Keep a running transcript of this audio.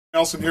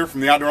Nelson here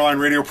from the Outdoor Line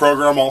radio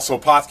program, also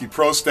Pautzke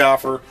Pro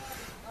staffer.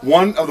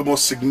 One of the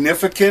most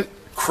significant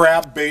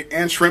crab bait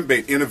and shrimp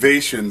bait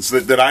innovations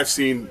that I've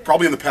seen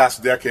probably in the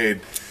past decade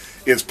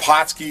is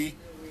Pautzke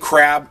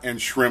crab and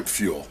shrimp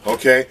fuel.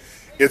 Okay,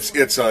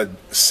 it's a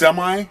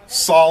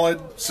semi-solid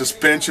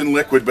suspension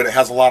liquid, but it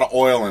has a lot of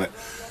oil in it.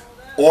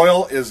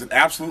 Oil is an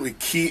absolutely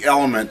key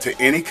element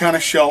to any kind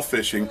of shell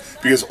fishing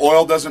because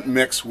oil doesn't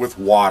mix with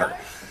water.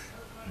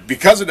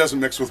 Because it doesn't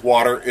mix with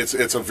water,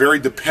 it's a very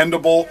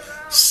dependable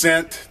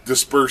scent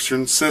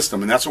dispersion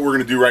system, and that's what we're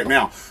going to do right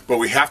now. But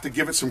we have to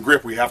give it some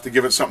grip. We have to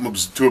give it something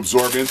to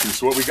absorb into.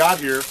 So what we got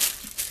here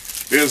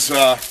is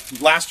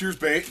last year's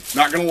bait.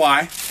 Not going to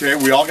lie. Okay,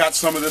 we all got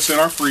some of this in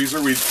our freezer.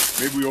 Maybe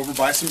we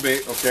overbuy some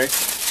bait. Okay,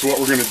 so what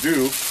we're going to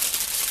do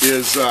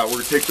is we're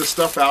going to take this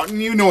stuff out,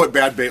 and you know what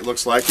bad bait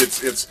looks like.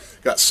 It's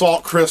got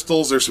salt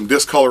crystals. There's some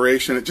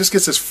discoloration. It just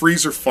gets this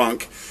freezer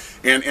funk.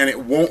 And it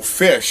won't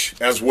fish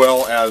as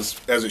well as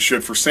it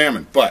should for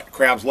salmon, but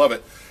crabs love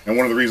it. And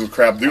one of the reasons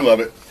crabs do love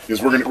it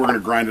is we're gonna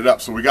grind it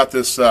up. So we got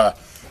this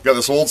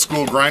old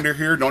school grinder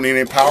here. Don't need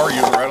any power.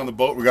 Use it right on the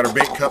boat. We got our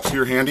bait cups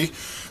here handy.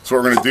 So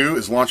what we're gonna do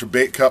is launch a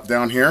bait cup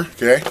down here,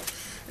 okay?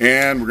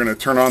 And we're gonna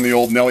turn on the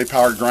old Nelly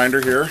powered grinder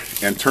here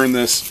and turn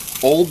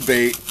this old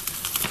bait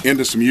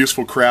into some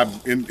useful crab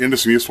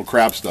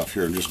stuff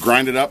here. And just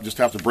grind it up. Just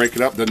have to break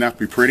it up. Doesn't have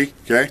to be pretty,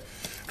 okay?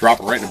 Drop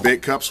it right in the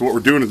bait cup. So what we're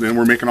doing is then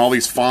we're making all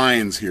these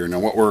fines here. Now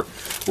what we're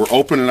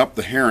opening up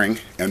the herring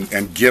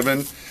and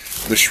giving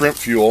the shrimp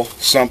fuel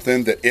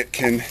something that it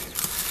can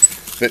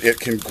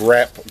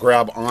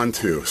grab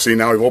onto. See,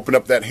 now we've opened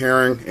up that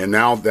herring, and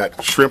now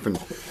that shrimp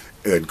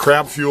and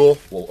crab fuel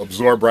will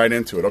absorb right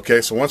into it. Okay,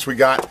 so once we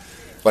got,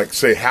 like,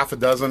 say, half a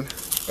dozen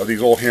of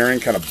these old herring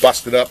kind of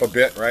busted up a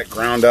bit, right,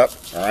 ground up,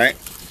 all right,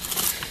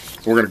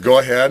 so we're going to go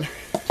ahead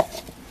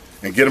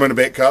and get them in a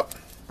bait cup,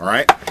 all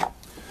right.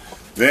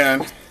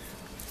 Then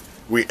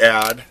we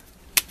add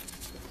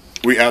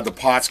the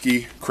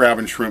Pautzke crab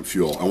and shrimp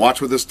fuel, and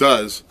watch what this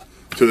does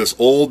to this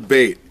old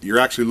bait. You're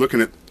actually looking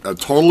at a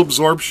total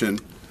absorption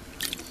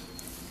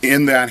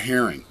in that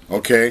herring.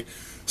 Okay,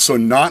 so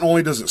not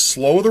only does it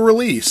slow the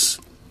release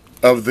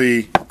of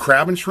the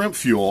crab and shrimp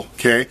fuel,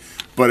 okay,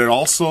 but it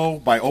also,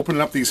 by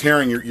opening up these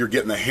herring, you're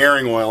getting the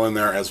herring oil in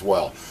there as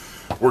well.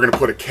 We're going to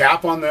put a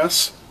cap on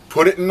this,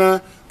 put it in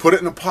a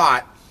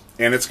pot,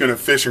 and it's going to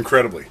fish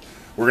incredibly.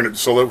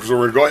 So we're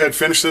going to go ahead and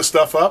finish this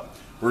stuff up.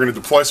 We're going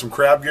to deploy some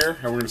crab gear,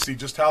 and we're going to see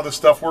just how this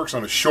stuff works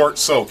on a short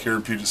soak here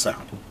in Puget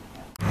Sound.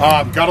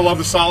 Gotta love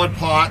the solid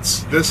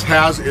pots. This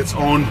has its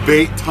own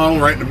bait tunnel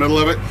right in the middle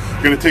of it.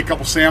 We're going to take a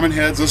couple salmon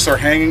heads. This is our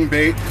hanging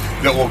bait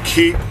that will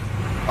keep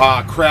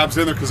crabs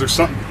in there because there's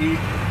something to eat.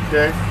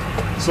 Okay,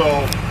 so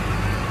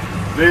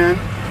then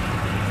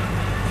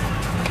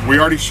we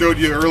already showed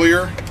you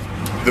earlier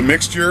the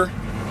mixture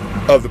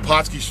of the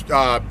Pautzke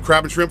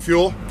crab and shrimp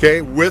fuel,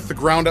 okay, with the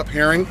ground up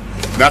herring.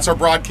 That's our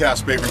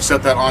broadcast bait. We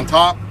set that on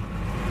top.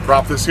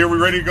 Drop this here. We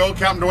ready to go,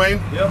 Captain Dwayne?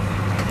 Yep.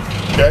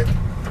 Okay.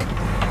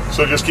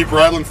 So just keep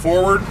rattling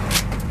forward.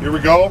 Here we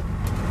go.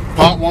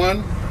 Pot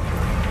one.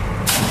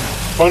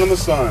 Fun in the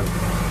sun.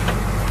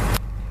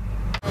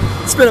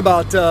 It's been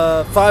about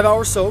 5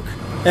 hour soak,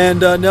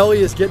 and Nelly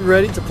is getting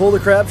ready to pull the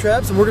crab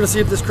traps, and we're going to see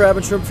if this crab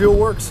and shrimp fuel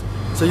works.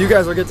 So you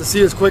guys will get to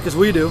see as quick as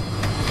we do.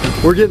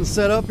 We're getting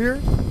set up here.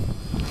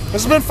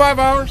 This has been 5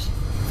 hours.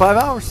 5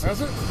 hours.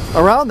 Has it?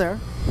 Around there.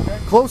 Okay.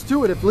 Close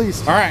to it, at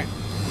least. All right.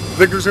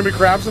 Think there's going to be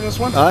crabs in this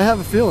one? I have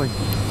a feeling.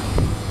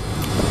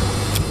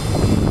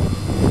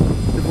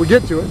 If we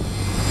get to it.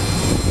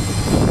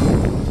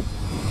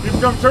 Keep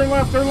coming. Turn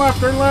left, turn left,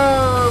 turn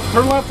left.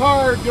 Turn left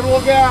hard. Get a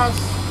little gas.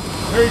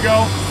 There you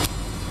go.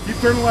 Keep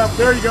turning left.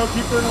 There you go.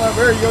 Keep turning left.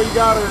 There you go. You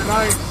got her.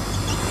 Nice.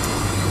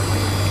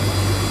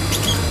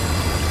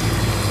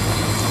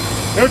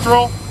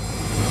 Neutral.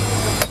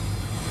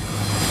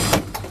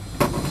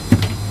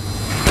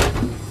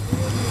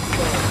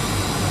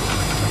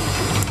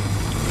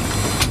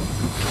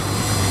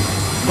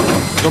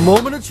 The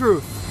moment of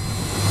truth.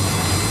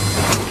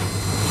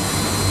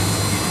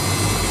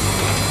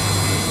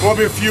 There'll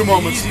be a few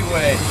moments. Easy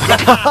way.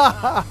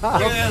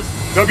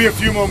 There'll be a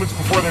few moments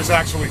before there's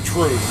actually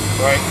truth,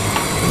 right?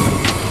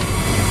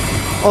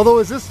 Although,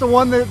 is this the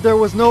one that there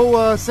was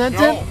no scent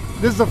in?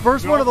 This is the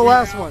first one or the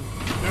last one?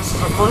 This is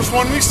the first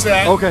one we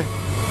set. Okay.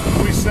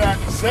 We set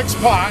 6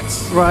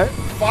 pots. Right.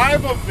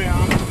 5 of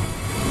them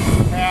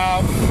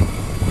have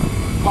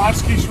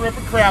Pautzke shrimp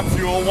and crab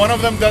fuel. One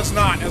of them does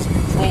not, as a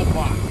control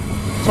pot.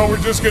 So we're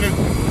just gonna do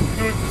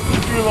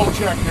a little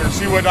check here,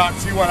 see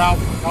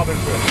how they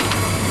fit.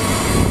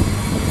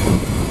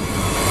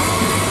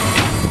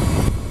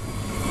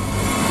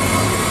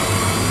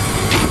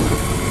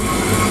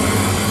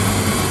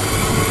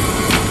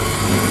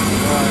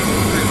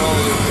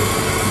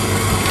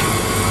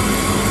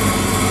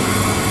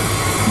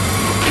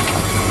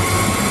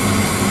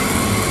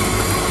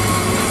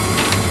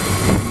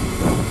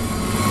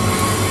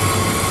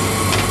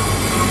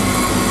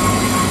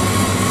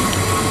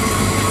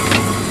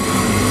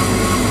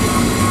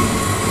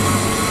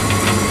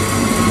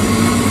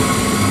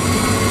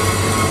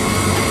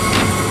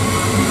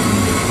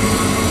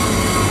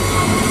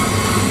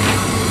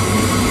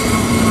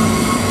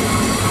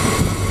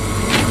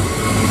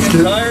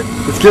 tired?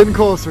 It's getting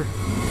closer.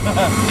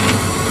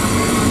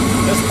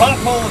 This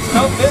pothole is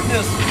no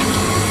business.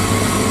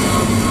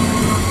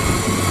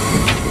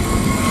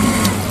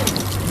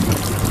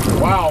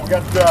 Wow, we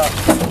got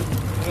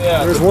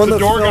Yeah. There's one the that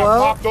door fell got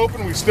out. popped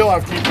open. We still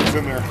have keepers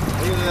in there. Look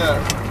at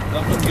that.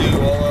 Nothing new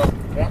all up.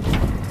 Yeah.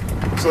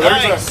 So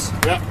there's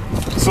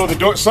Nice. So the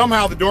door,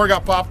 somehow the door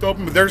got popped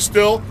open, but there's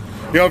still,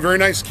 you know, a very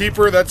nice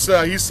keeper. That's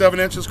he's 7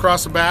 inches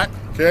across the back.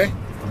 Okay,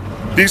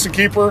 decent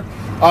keeper.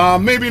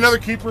 Maybe another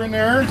keeper in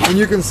there. And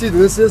you can see that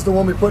this is the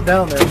one we put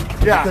down there.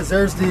 Yeah. Because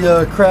there's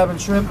the crab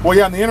and shrimp. Well,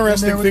 yeah, and the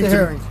interesting with thing, the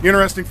herring. the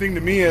interesting thing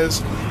to me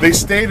is they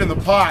stayed in the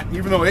pot,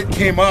 even though it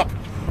came up,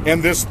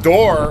 and this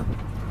door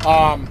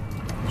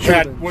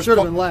Should have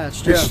been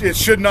latched. Yeah. It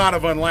should not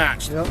have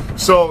unlatched. Yep.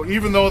 So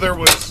even though there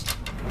was,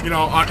 you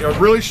know, a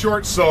really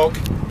short soak.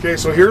 Okay,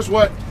 so here's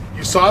what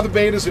you saw the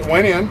bait as it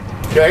went in.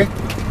 Okay.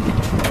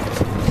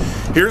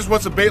 Here's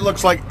what the bait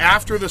looks like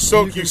after the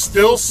soak. You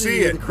still see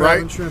it,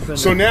 right?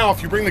 So now,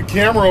 if you bring the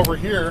camera over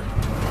here,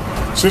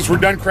 since we're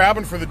done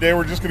crabbing for the day,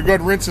 we're just going to go ahead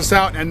and rinse this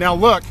out. And now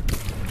look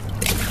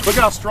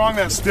how strong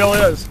that still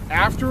is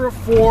after a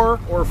 4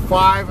 or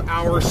 5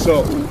 hour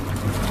soak.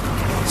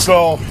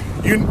 So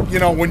you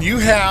know when you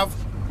have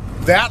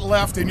that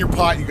left in your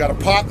pot, you got a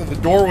pot that the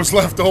door was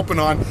left open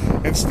on,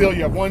 and still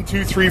you have 1,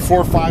 2, 3,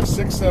 4, 5,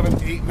 6,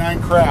 7, 8,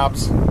 9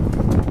 crabs.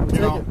 You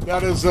know,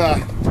 that is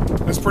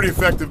that's pretty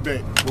effective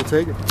bait. We'll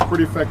take it.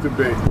 Pretty effective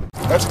bait.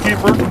 That's a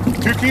keeper.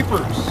 2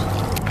 keepers.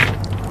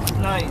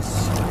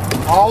 Nice.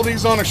 All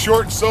these on a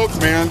short soak,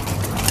 man.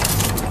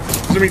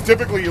 'Cause, I mean,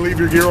 typically you leave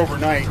your gear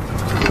overnight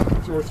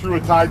or through a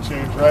tide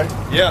change, right?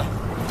 Yeah.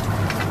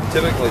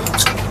 Typically.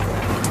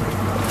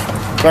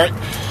 All right.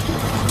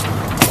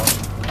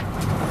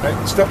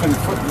 Right, step on your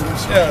foot.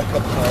 Yeah, a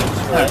couple times.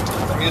 Right.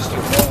 I'm used to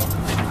it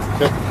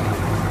now.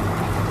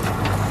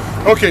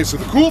 Okay, so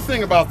the cool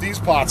thing about these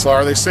pots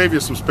are they save you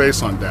some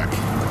space on deck.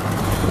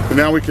 And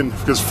now we can,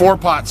 because 4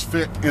 pots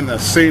fit in the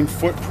same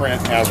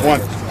footprint as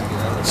one.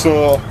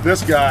 So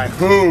this guy,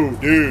 oh,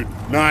 dude,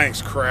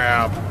 nice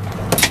crab.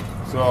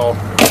 So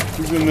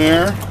he's in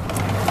there.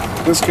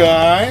 This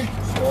guy,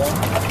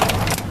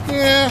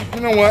 yeah,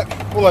 you know what?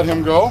 We'll let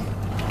him go.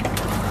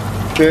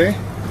 Okay.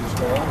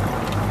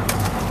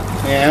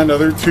 And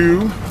other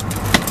 2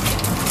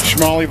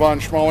 Schmally von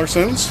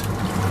Schmallersons.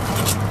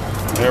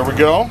 There we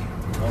go.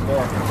 One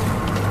more.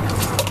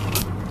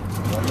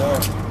 One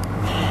more.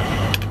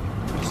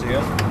 See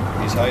him?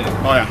 He's hiding.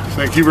 Oh yeah,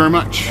 thank you very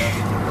much.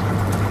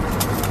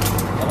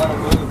 I'll let him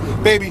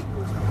move. Baby,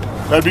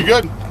 that'd be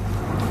good.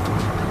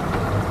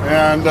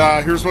 And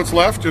here's what's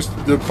left, just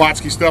the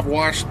Pautzke stuff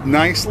washed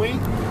nicely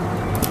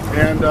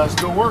and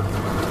still work.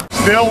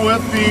 Still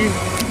with the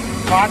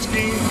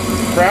Pautzke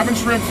crab and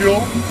shrimp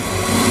fuel.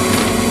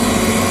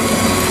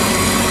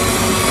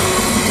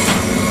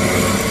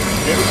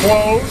 Getting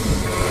close.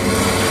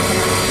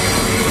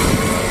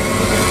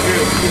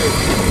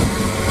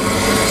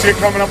 See it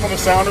coming up on the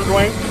sounder,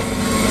 Dwayne?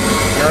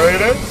 There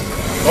it is.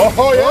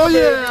 Oh yeah! Oh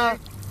yeah!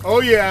 Oh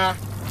yeah!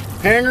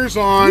 Hangers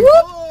on.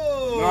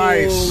 Whoa!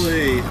 Nice.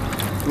 Holy.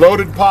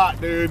 Loaded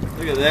pot, dude.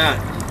 Look at that.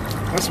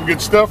 That's some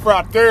good stuff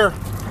right there.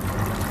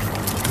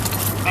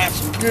 That's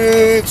some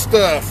good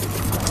stuff.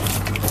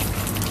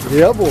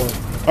 Yeah, boy.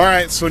 All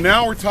right, so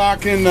now we're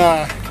talking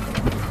a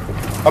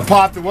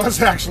pot that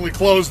was actually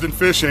closed in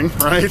fishing,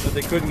 right? But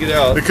they couldn't get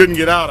out. They couldn't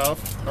get out of.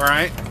 All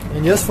right.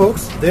 And yes,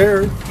 folks,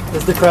 there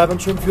is the crab and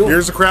shrimp fuel.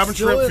 Here's the crab and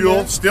Still shrimp in fuel,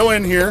 there. still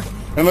in here.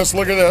 And let's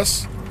look at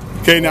this.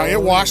 Okay, now it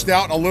washed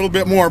out a little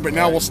bit more, but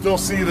now we'll still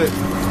see that,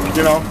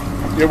 you know,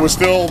 it was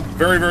still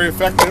very, very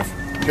effective.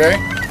 Okay.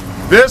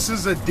 This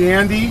is a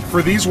dandy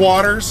for these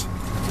waters.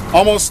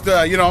 Almost,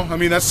 you know, I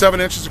mean, that's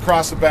 7 inches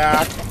across the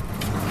back.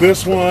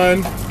 This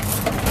one,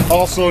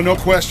 also no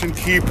question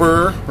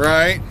keeper,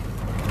 right?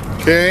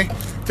 Okay.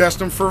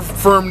 Test him for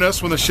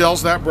firmness when the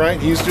shell's that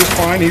bright. He's just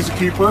fine. He's a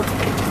keeper.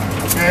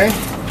 Okay.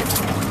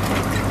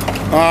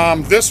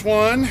 This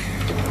one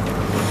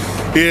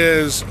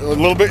is a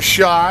little bit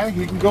shy.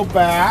 He can go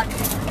back.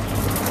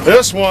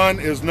 This one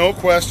is no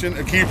question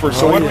a keeper.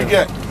 So what do we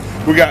get?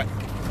 We got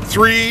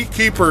 3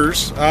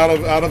 keepers out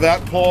of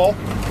that pull,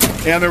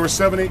 and there were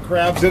 7, 8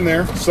 crabs in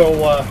there.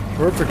 So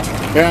Perfect.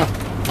 yeah,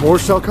 More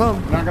shall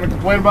come. not going to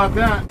complain about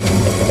that.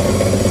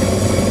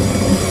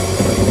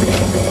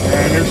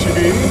 And here she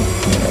be.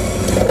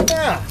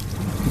 Yeah.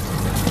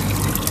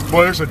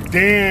 Boy, there's a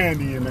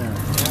dandy in there.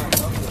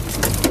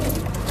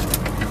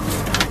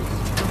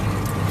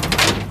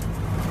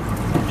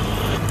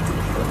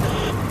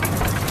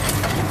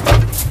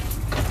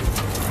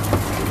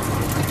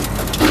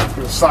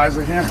 The size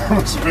of him,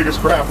 it's the biggest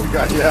crab we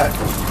got yet.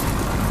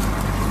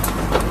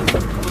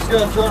 Just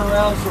gonna turn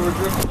around so we're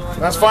drifting the right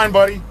That's direction. fine,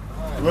 buddy.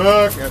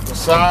 Look at the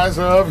size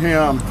of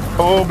him.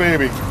 Oh,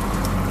 baby.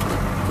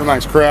 A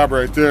nice crab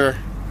right there.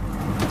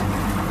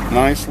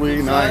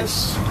 Nicely,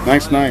 nice.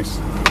 Nice.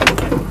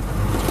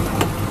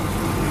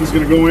 He's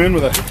gonna go in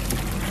with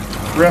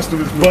the rest of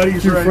his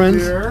buddies Two right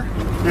friends. there.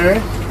 Okay.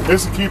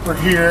 This is a keeper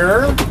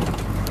here.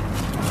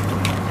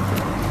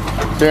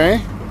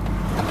 Okay.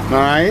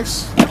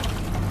 Nice.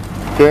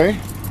 Okay.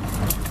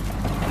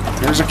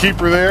 There's a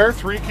keeper there,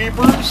 3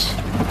 keepers,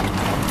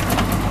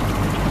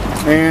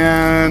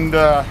 and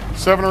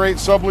 7 or 8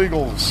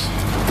 sublegals.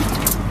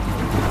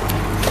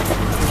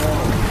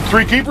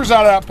 3 keepers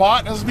out of that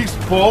pot. That's a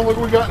decent pull. Look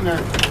what we got in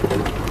there.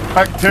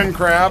 Like 10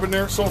 crab in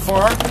there so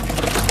far.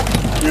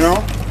 You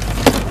know,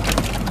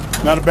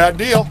 not a bad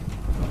deal.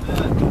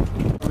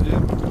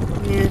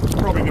 Yeah,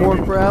 probably More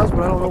crabs,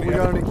 but I don't know if we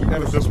got any keepers. That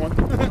was this one. Yep.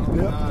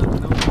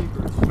 No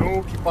keepers.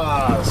 No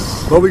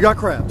keepers. But we got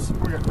crabs.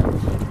 We got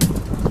crabs.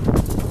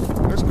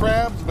 There's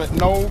crabs, but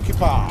no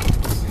keepers.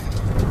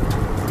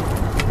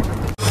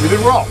 We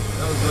did well.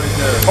 That was right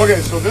there.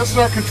 Okay, so this is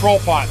our control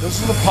pot. This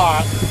is the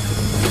pot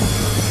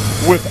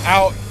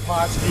without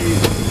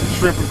Pautzke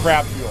shrimp and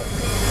crab fuel.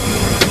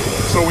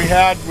 So we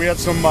had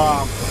some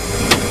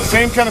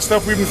same kind of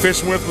stuff we've been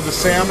fishing with the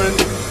salmon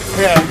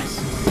heads.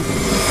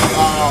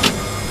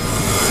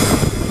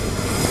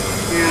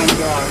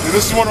 And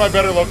this is one of my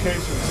better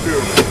locations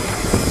too.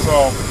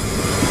 So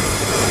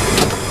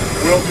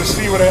we'll just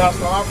see what it has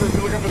to offer. If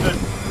you look up at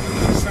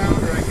the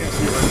sounder, I can't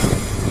see it.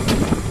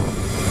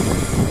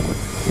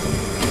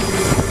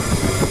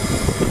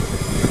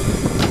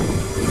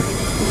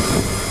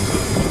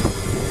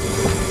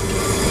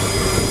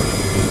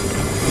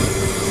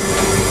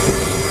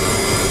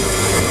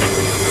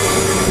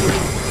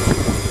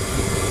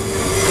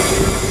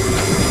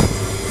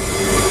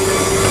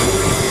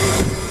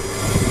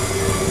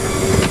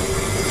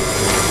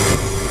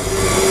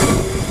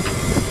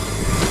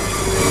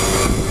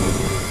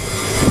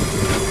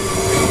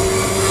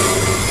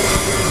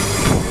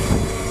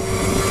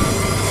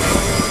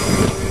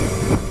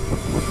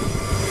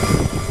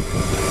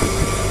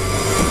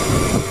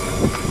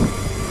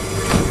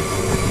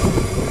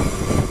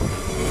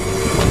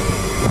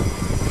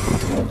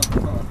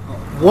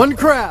 One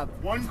crab.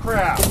 One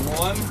crab.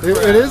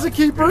 It is a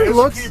keeper. It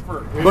looks,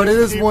 but it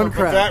is one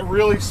crab. But that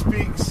really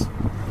speaks to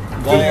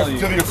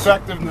the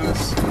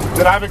effectiveness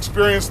that I've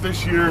experienced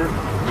this year,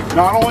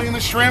 not only in the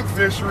shrimp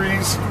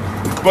fisheries,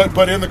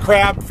 but in the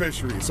crab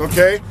fisheries.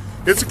 Okay,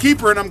 it's a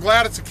keeper, and I'm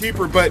glad it's a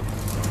keeper. But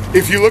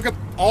if you look at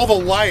all the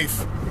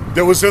life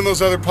that was in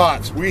those other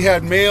pots, we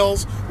had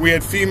males, we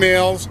had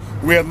females,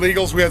 we had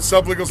legals, we had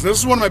sublegals. This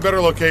is one of my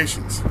better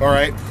locations. All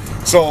right.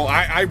 So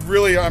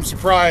I'm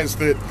surprised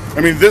that, I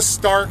mean, this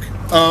stark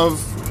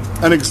of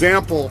an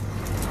example,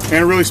 and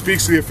it really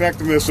speaks to the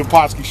effectiveness of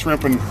Pautzke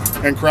shrimp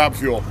and crab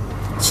fuel.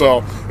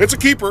 So it's a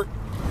keeper,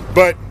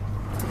 but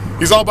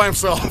he's all by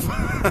himself.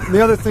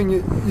 The other thing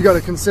you got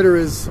to consider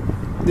is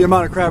the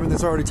amount of crabbing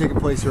that's already taken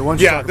place here.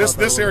 Yeah,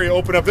 this area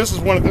opened up. This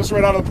is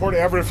right out of the Port of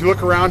Everett. If you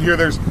look around here,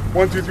 there's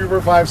 1, 2, 3,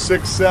 4, 5,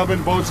 6,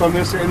 7 boats on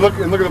this area. And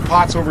look at the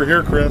pots over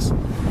here, Chris.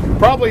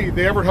 Probably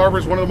the Everett Harbor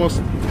is one of the most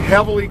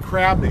heavily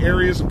crabbed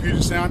areas of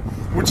Puget Sound,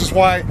 which is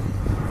why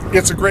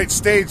it's a great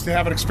stage to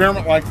have an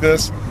experiment like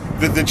this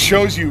that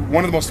shows you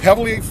one of the most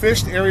heavily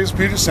fished areas of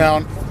Puget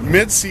Sound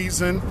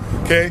mid-season.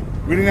 Okay,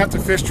 we didn't have to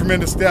fish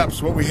tremendous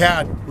depths. What we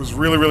had was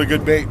really, really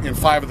good bait in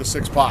 5 of the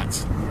 6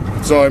 pots.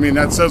 So I mean,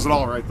 that says it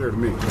all right there to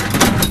me.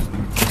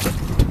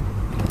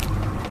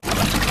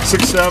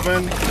 6,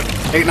 7,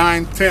 8,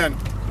 9, 10.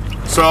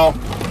 So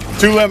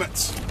 2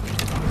 limits.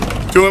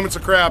 2 limits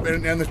of crab,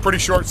 and it's pretty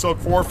short soak,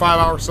 4 or 5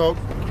 hour soak.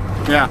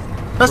 Yeah,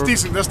 that's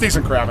decent. That's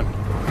decent crabbing.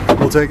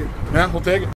 We'll take it. Yeah, we'll take it.